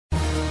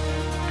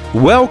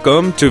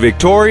Welcome to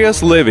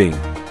Victorious Living.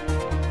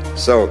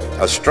 So,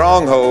 a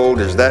stronghold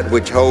is that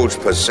which holds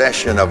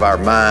possession of our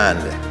mind,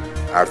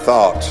 our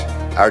thoughts,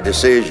 our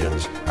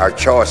decisions, our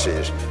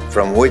choices,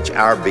 from which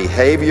our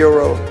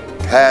behavioral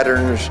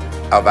patterns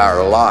of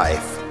our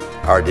life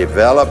are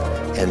developed,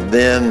 and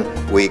then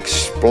we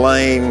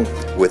explain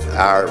with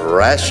our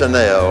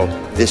rationale,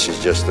 this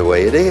is just the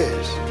way it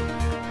is.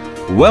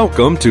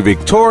 Welcome to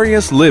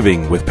Victorious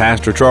Living with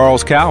Pastor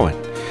Charles Cowan.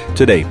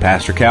 Today,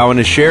 Pastor Cowan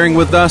is sharing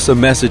with us a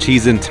message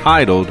he's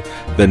entitled,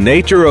 The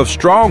Nature of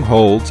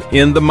Strongholds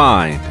in the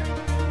Mind.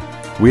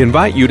 We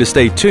invite you to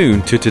stay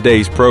tuned to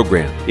today's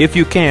program. If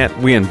you can't,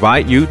 we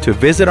invite you to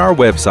visit our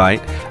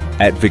website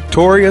at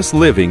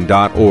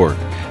victoriousliving.org.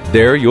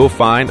 There you'll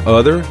find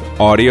other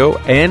audio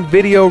and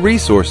video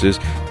resources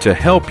to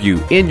help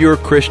you in your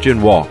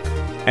Christian walk.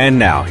 And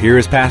now, here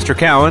is Pastor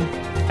Cowan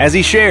as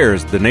he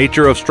shares the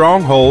nature of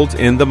strongholds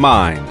in the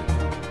mind.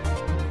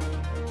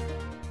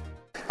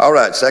 All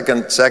right,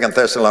 Second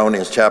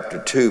Thessalonians chapter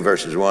 2,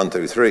 verses 1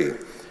 through 3.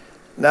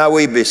 Now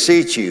we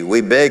beseech you, we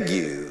beg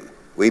you,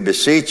 we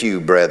beseech you,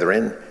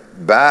 brethren,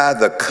 by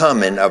the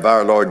coming of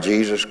our Lord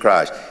Jesus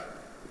Christ.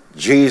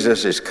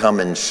 Jesus is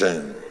coming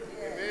soon.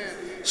 Amen.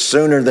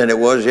 Sooner than it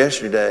was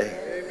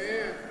yesterday.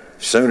 Amen.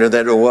 Sooner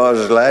than it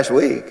was last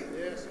week.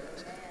 Yes.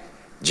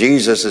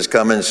 Jesus is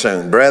coming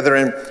soon.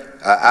 Brethren,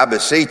 I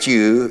beseech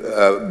you,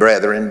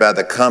 brethren, by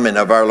the coming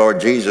of our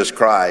Lord Jesus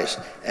Christ,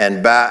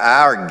 and by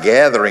our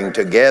gathering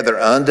together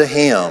unto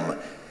him,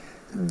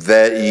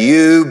 that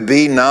you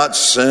be not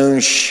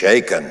soon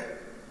shaken.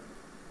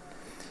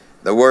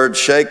 The word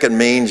shaken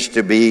means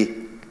to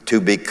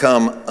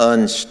become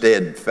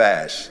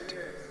unsteadfast.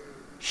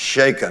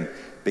 Shaken,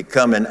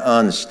 becoming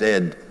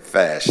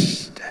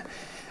unsteadfast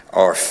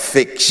or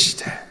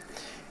fixed.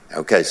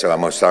 Okay, so I'm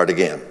going to start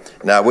again.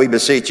 Now we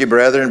beseech you,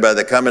 brethren, by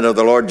the coming of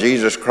the Lord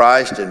Jesus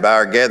Christ, and by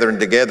our gathering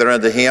together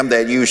unto him,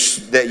 that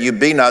you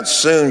be not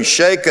soon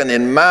shaken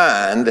in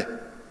mind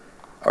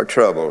or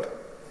troubled,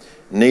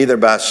 neither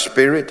by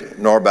spirit,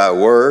 nor by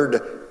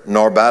word,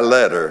 nor by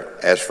letter,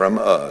 as from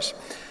us,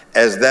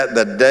 as that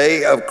the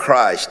day of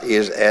Christ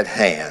is at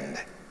hand.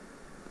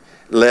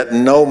 Let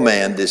no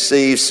man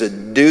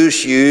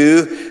seduce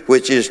you,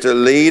 which is to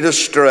lead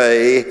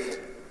astray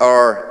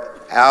or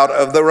out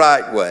of the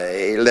right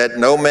way. Let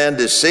no man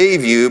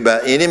deceive you by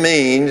any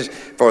means,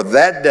 for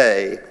that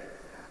day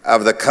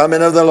of the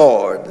coming of the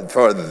Lord,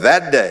 for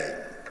that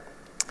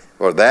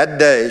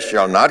day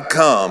shall not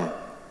come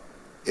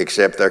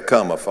except there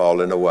come a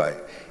falling away.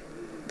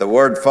 The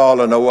word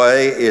falling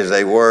away is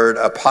a word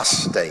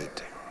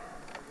apostate.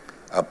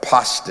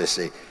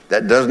 Apostasy.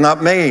 That does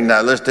not mean,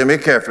 now listen to me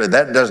carefully,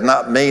 that does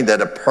not mean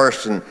that a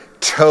person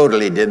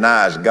totally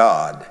denies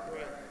God.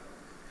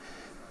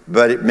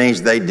 But it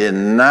means they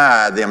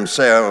deny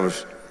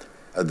themselves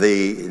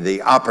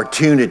the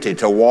opportunity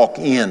to walk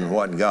in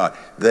what God.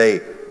 They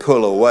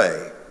pull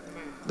away.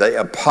 They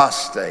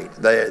apostate.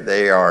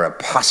 They are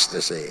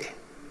apostasy.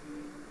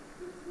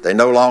 They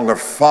no longer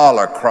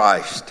follow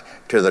Christ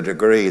to the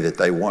degree that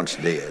they once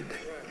did.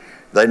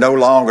 They no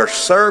longer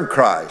serve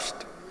Christ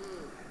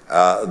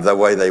the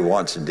way they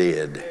once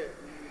did.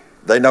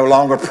 They no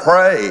longer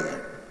pray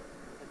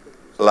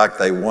like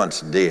they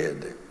once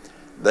did.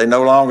 They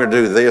no longer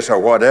do this or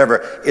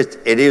whatever.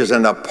 It is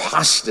an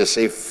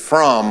apostasy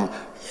from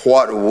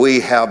what we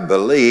have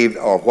believed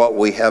or what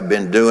we have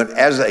been doing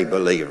as a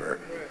believer.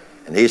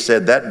 And he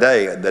said that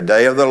day, the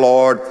day of the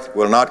Lord,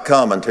 will not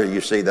come until you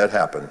see that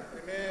happen.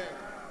 Amen.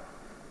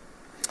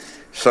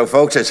 So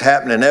folks, it's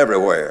happening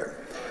everywhere.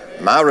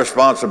 My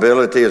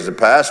responsibility as a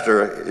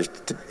pastor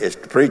is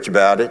to preach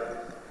about it.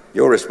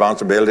 Your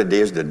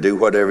responsibility is to do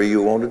whatever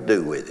you want to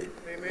do with it.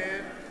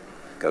 Amen.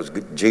 Because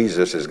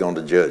Jesus is going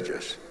to judge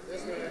us.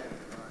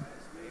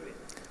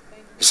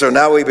 So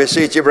now we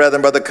beseech you,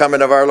 brethren, by the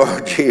coming of our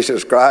Lord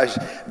Jesus Christ,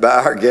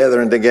 by our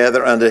gathering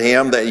together unto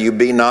him, that you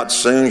be not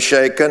soon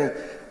shaken,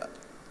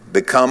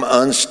 become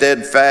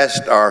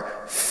unsteadfast or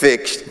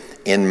fixed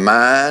in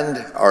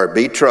mind, or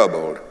be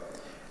troubled,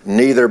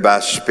 neither by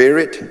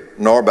spirit,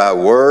 nor by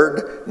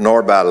word,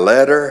 nor by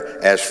letter,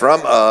 as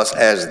from us,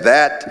 as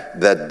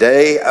that the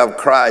day of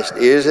Christ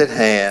is at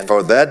hand.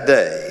 For that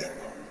day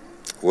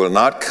will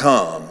not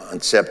come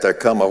except there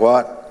come a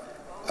what?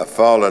 A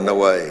falling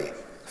away.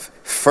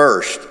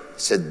 First,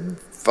 said,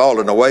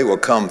 falling away will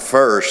come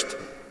first,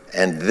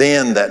 and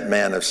then that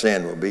man of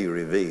sin will be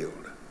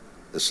revealed,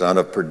 the son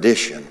of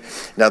perdition.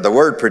 Now, the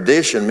word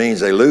perdition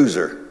means a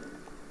loser,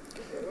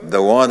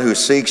 the one who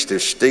seeks to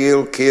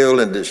steal,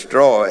 kill, and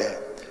destroy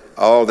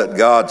all that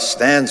God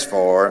stands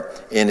for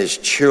in his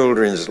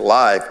children's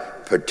life.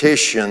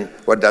 Perdition,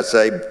 what did I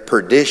say?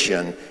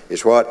 Perdition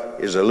is what?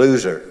 Is a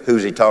loser.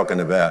 Who's he talking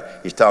about?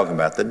 He's talking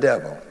about the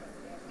devil.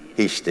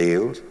 He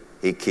steals,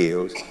 he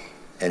kills,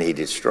 and he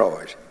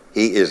destroys.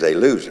 He is a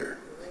loser.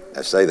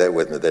 Now say that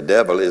with me. The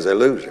devil is a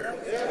loser.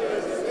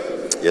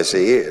 Yes,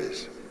 he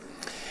is.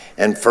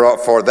 And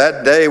for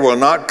that day will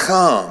not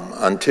come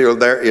until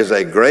there is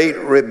a great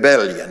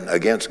rebellion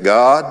against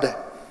God,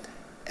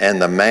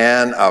 and the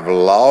man of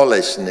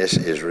lawlessness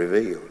is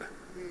revealed.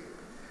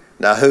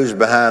 Now, who's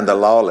behind the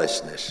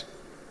lawlessness?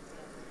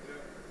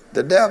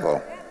 The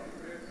devil.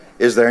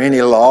 Is there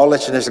any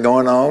lawlessness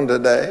going on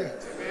today?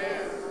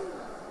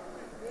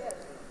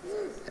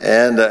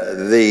 And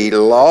the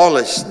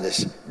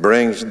lawlessness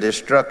brings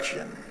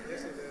destruction.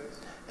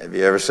 Have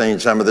you ever seen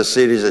some of the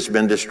cities that's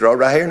been destroyed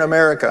right here in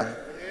America?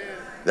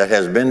 That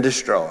has been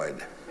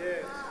destroyed.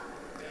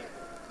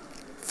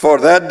 For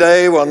that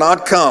day will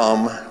not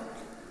come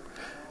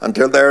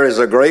until there is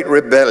a great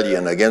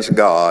rebellion against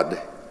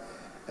God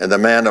and the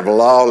man of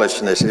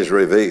lawlessness is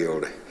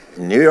revealed.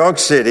 In New York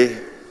City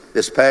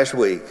this past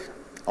week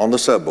on the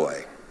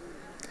subway,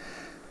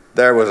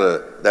 there was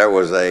a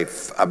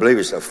I believe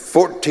it's a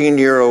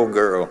 14-year-old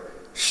girl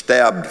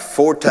stabbed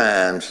 4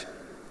 times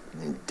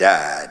and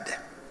died.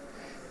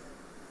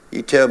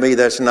 You tell me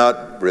that's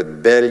not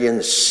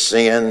rebellion,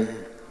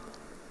 sin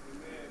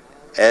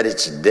at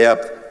its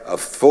depth? A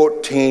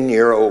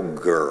 14-year-old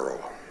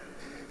girl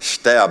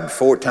stabbed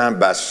 4 times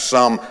by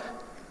some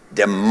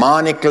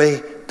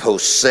demonically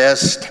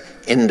possessed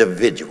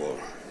individual.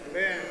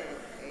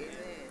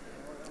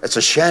 It's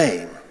a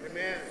shame.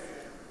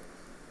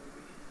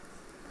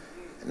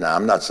 Now,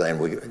 I'm not saying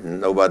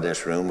nobody in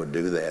this room would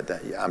do that.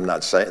 I'm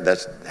not saying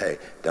that's, hey,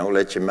 don't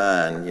let your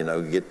mind,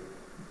 get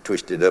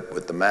twisted up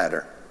with the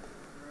matter.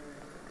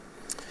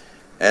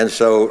 And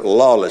so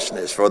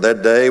lawlessness, for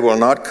that day will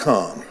not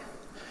come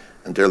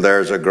until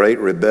there is a great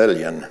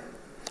rebellion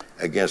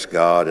against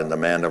God and the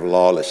man of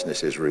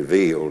lawlessness is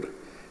revealed,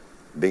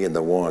 being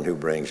the one who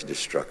brings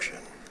destruction.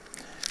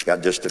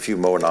 Got just a few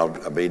more and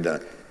I'll be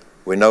done.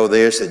 We know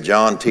this, that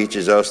John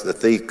teaches us the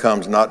thief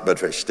comes not but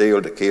to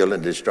steal, to kill,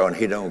 and destroy. And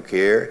he don't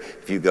care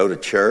if you go to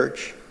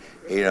church.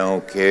 He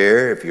don't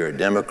care if you're a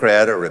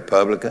Democrat or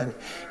Republican.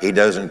 He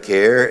doesn't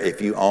care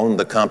if you own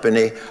the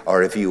company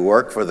or if you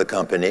work for the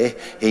company.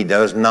 He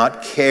does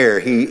not care.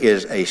 He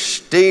is a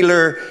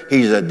stealer.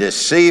 He's a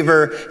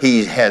deceiver.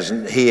 He has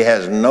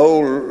no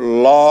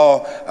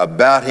law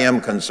about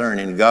him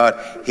concerning God.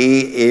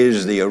 He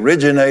is the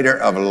originator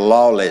of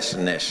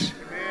lawlessness.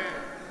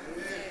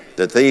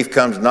 The thief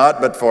comes not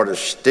but for to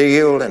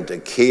steal and to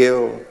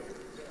kill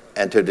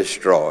and to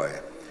destroy.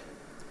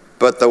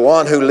 But the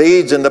one who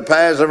leads in the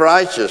paths of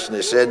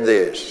righteousness said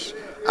this,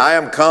 I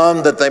am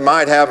come that they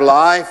might have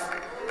life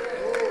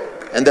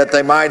and that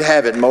they might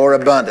have it more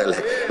abundantly.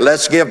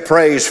 Let's give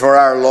praise for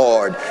our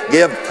Lord.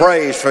 Give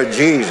praise for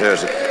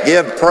Jesus.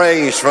 Give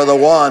praise for the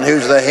one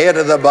who's the head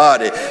of the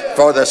body,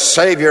 for the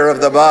Savior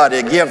of the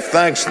body. Give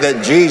thanks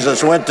that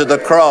Jesus went to the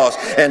cross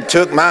and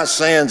took my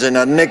sins and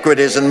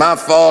iniquities and my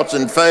faults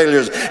and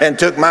failures and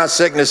took my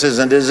sicknesses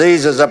and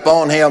diseases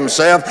upon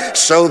himself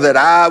so that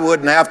I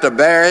wouldn't have to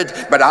bear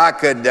it, but I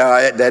could,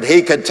 that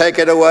he could take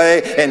it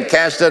away and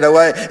cast it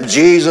away.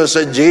 Jesus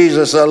and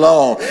Jesus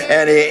alone.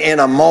 And in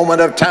a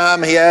moment of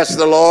time, he asked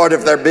the Lord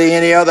if there be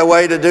any other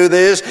way to do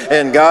this,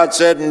 and God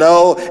said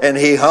no, and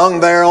he hung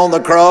there on the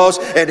cross,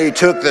 and he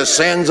took the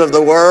sins of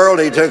the world,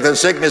 he took the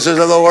sicknesses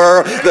of the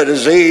world, the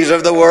disease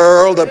of the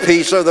world, the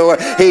peace of the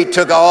world. He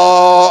took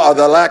all of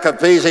the lack of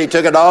peace, he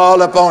took it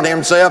all upon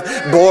himself,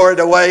 bore it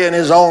away in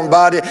his own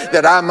body,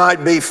 that I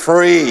might be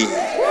free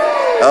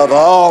of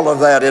all of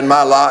that in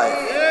my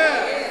life.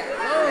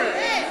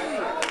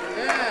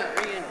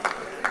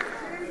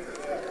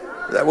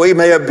 That we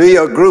may be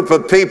a group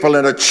of people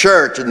in a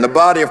church, in the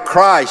body of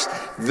Christ,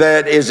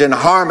 that is in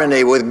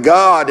harmony with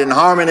God, in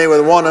harmony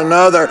with one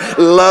another,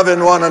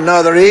 loving one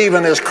another,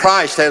 even as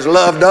Christ has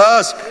loved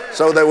us,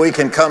 so that we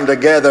can come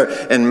together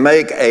and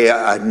make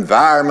an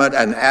environment,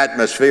 an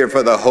atmosphere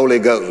for the Holy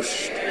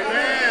Ghost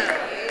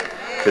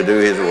to do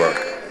his work.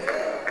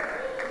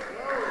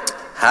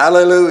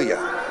 Hallelujah.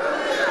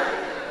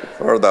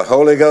 For the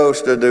Holy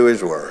Ghost to do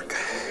his work.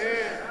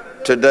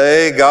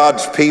 Today,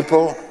 God's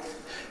people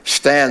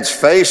stands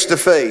face to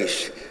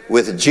face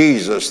with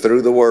Jesus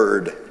through the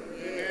Word.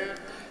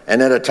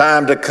 And in a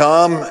time to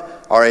come,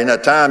 or in a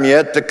time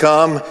yet to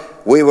come,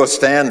 we will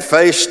stand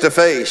face to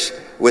face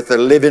with the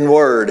living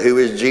Word, who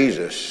is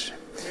Jesus.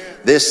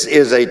 This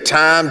is a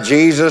time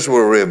Jesus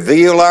will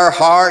reveal our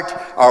heart,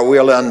 or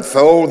will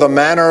unfold the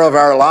manner of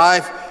our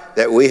life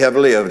that we have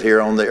lived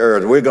here on the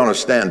earth. We're going to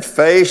stand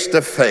face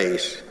to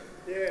face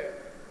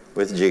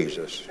with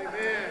Jesus.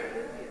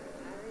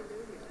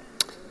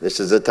 This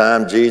is the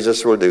time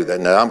Jesus will do that.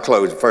 Now I'm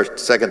closing.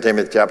 2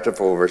 Timothy chapter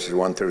 4, verses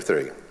 1 through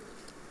 3.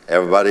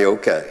 Everybody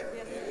okay?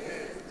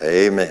 Yes.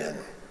 Amen.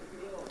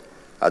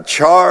 I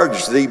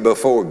charge thee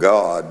before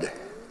God.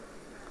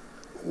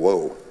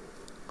 Whoa.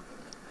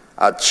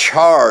 I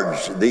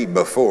charge thee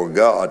before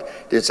God.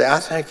 Did say, I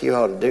think you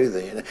ought to do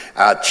that.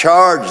 I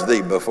charge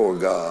thee before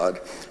God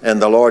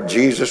and the Lord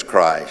Jesus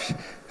Christ,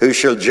 who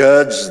shall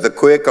judge the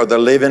quick or the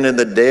living and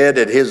the dead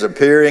at his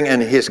appearing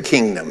and his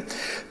kingdom.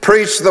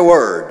 Preach the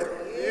word.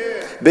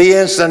 Be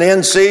instant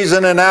in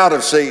season and out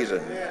of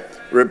season.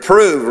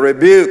 Reprove,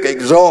 rebuke,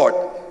 exhort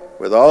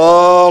with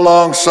all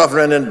long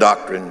suffering and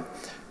doctrine.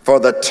 For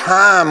the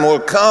time will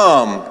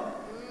come.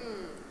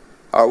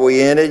 Are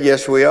we in it?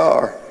 Yes, we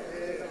are.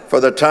 For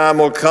the time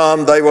will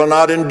come, they will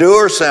not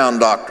endure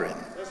sound doctrine,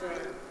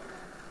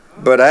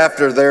 but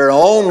after their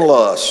own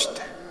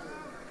lust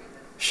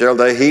shall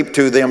they heap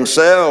to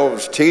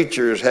themselves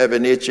teachers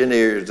having itching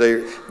ears.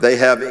 They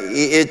have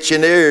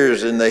itching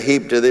ears, and they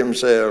heap to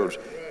themselves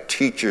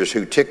teachers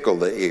who tickle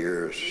the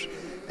ears.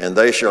 And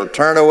they shall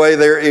turn away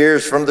their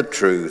ears from the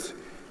truth,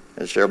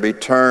 and shall be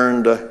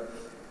turned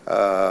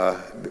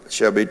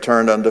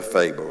unto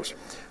fables.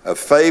 A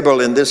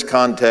fable in this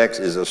context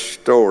is a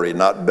story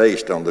not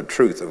based on the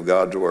truth of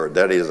God's word.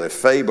 That is a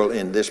fable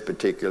in this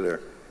particular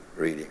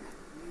reading.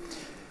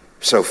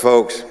 So,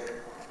 folks,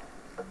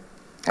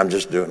 I'm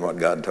just doing what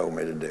God told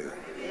me to do.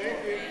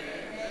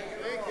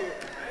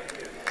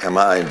 Am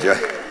I enjoying?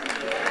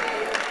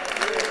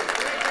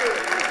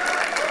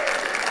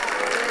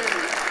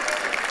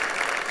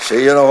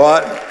 See, you know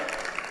what?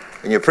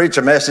 When you preach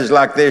a message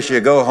like this,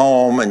 you go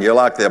home and you're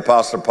like the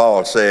Apostle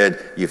Paul said,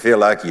 you feel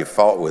like you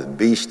fought with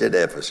beasts at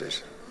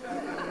Ephesus.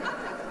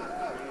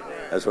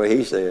 That's what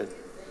he said.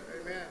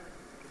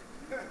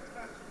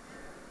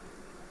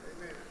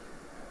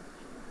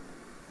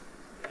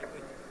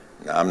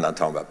 Now, I'm not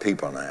talking about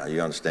people now.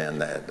 You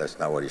understand that. That's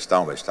not what he's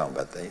talking about. He's talking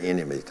about the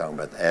enemy. He's talking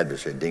about the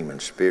adversary,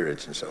 demon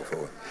spirits, and so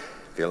forth.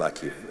 Feel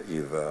like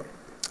you've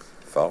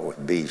fought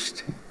with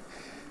beasts.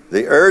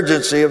 The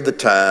urgency of the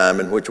time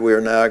in which we are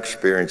now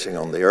experiencing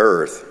on the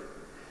earth,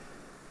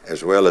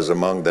 as well as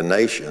among the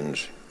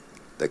nations,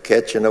 the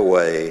catching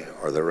away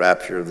or the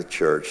rapture of the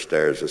church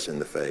stares us in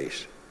the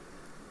face.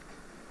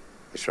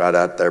 It's right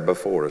out there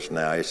before us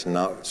now. It's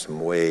not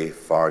some way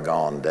far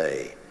gone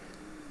day.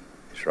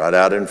 It's right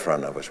out in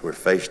front of us. We're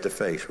face to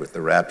face with the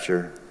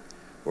rapture.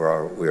 We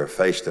are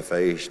face to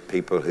face,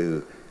 people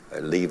who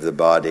leave the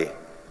body,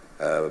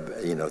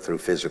 through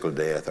physical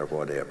death or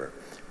whatever.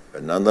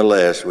 But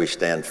nonetheless, we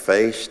stand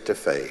face to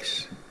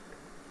face.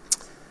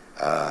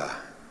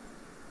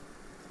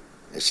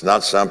 It's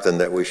not something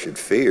that we should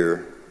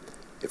fear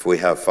if we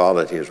have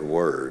followed his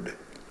word,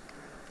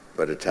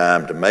 but a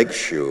time to make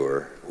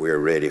sure we are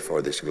ready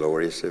for this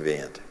glorious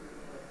event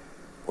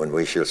when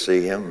we shall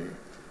see him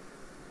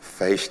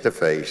face to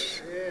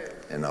face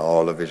in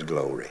all of his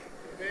glory.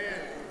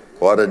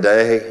 What a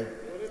day,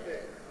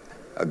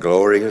 a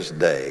glorious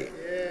day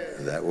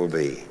that will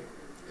be.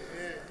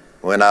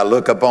 When I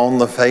look upon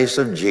the face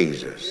of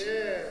Jesus,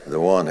 the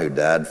one who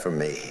died for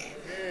me,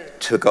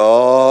 took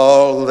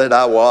all that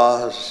I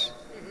was,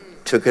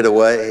 took it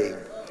away,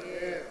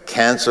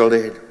 canceled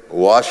it,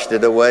 washed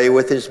it away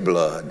with his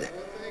blood,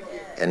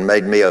 and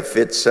made me a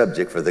fit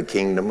subject for the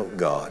kingdom of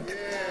God.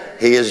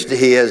 He has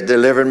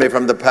delivered me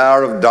from the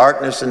power of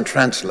darkness and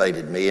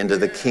translated me into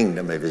the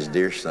kingdom of his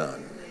dear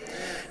Son,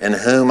 in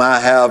whom I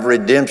have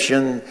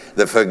redemption,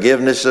 the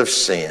forgiveness of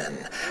sin.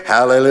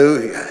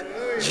 Hallelujah.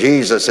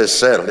 Jesus has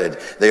settled it.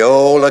 The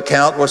old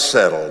account was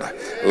settled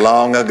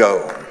long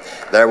ago.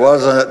 There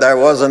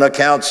was an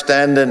account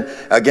standing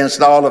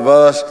against all of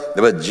us,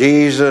 but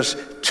Jesus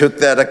took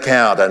that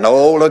account. An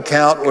old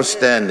account was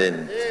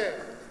standing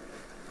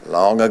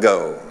long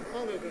ago.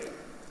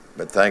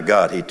 But thank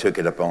God he took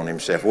it upon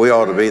himself. We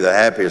ought to be the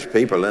happiest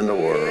people in the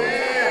world.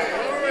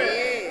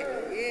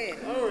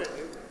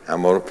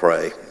 I'm going to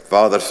pray.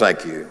 Father,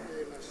 thank you.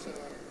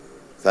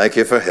 Thank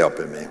you for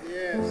helping me.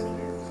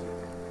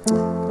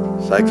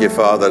 Thank you,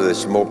 Father, that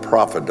it's more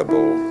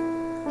profitable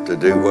to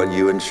do what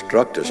you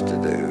instruct us to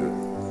do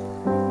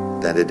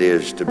than it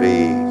is to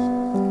be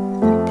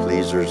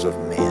pleasers of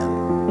men.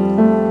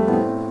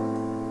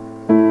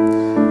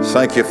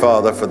 Thank you,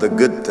 Father, for the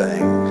good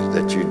things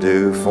that you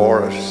do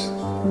for us,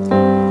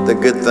 the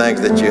good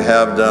things that you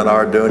have done,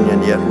 are doing,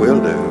 and yet will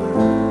do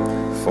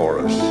for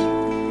us.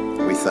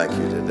 We thank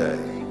you today.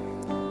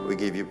 We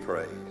give you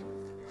praise.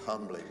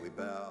 Humbly we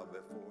bow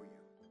before you.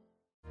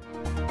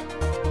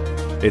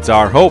 It's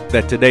our hope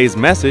that today's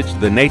message,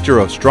 The Nature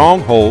of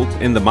Strongholds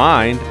in the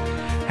Mind,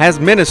 has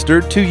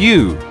ministered to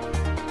you.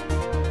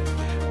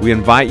 We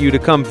invite you to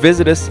come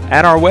visit us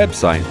at our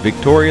website,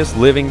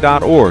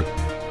 victoriousliving.org.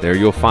 There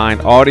you'll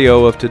find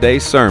audio of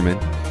today's sermon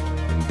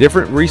and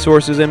different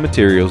resources and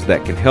materials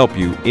that can help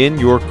you in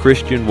your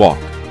Christian walk.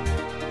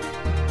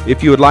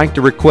 If you would like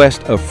to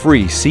request a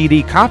free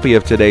CD copy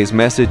of today's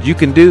message, you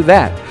can do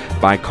that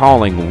by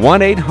calling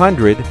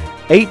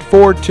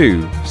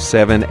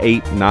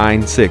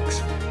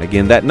 1-800-842-7896.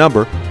 Again, that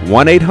number,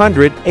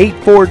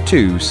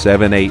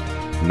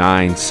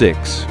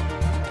 1-800-842-7896.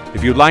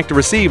 If you'd like to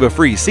receive a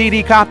free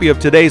CD copy of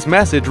today's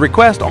message,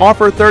 request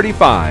offer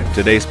 35.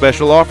 Today's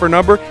special offer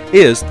number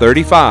is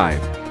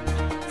 35.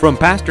 From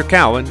Pastor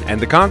Cowan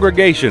and the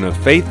congregation of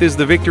Faith is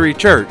the Victory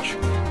Church,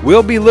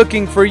 we'll be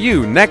looking for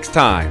you next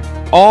time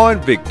on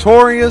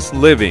Victorious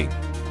Living.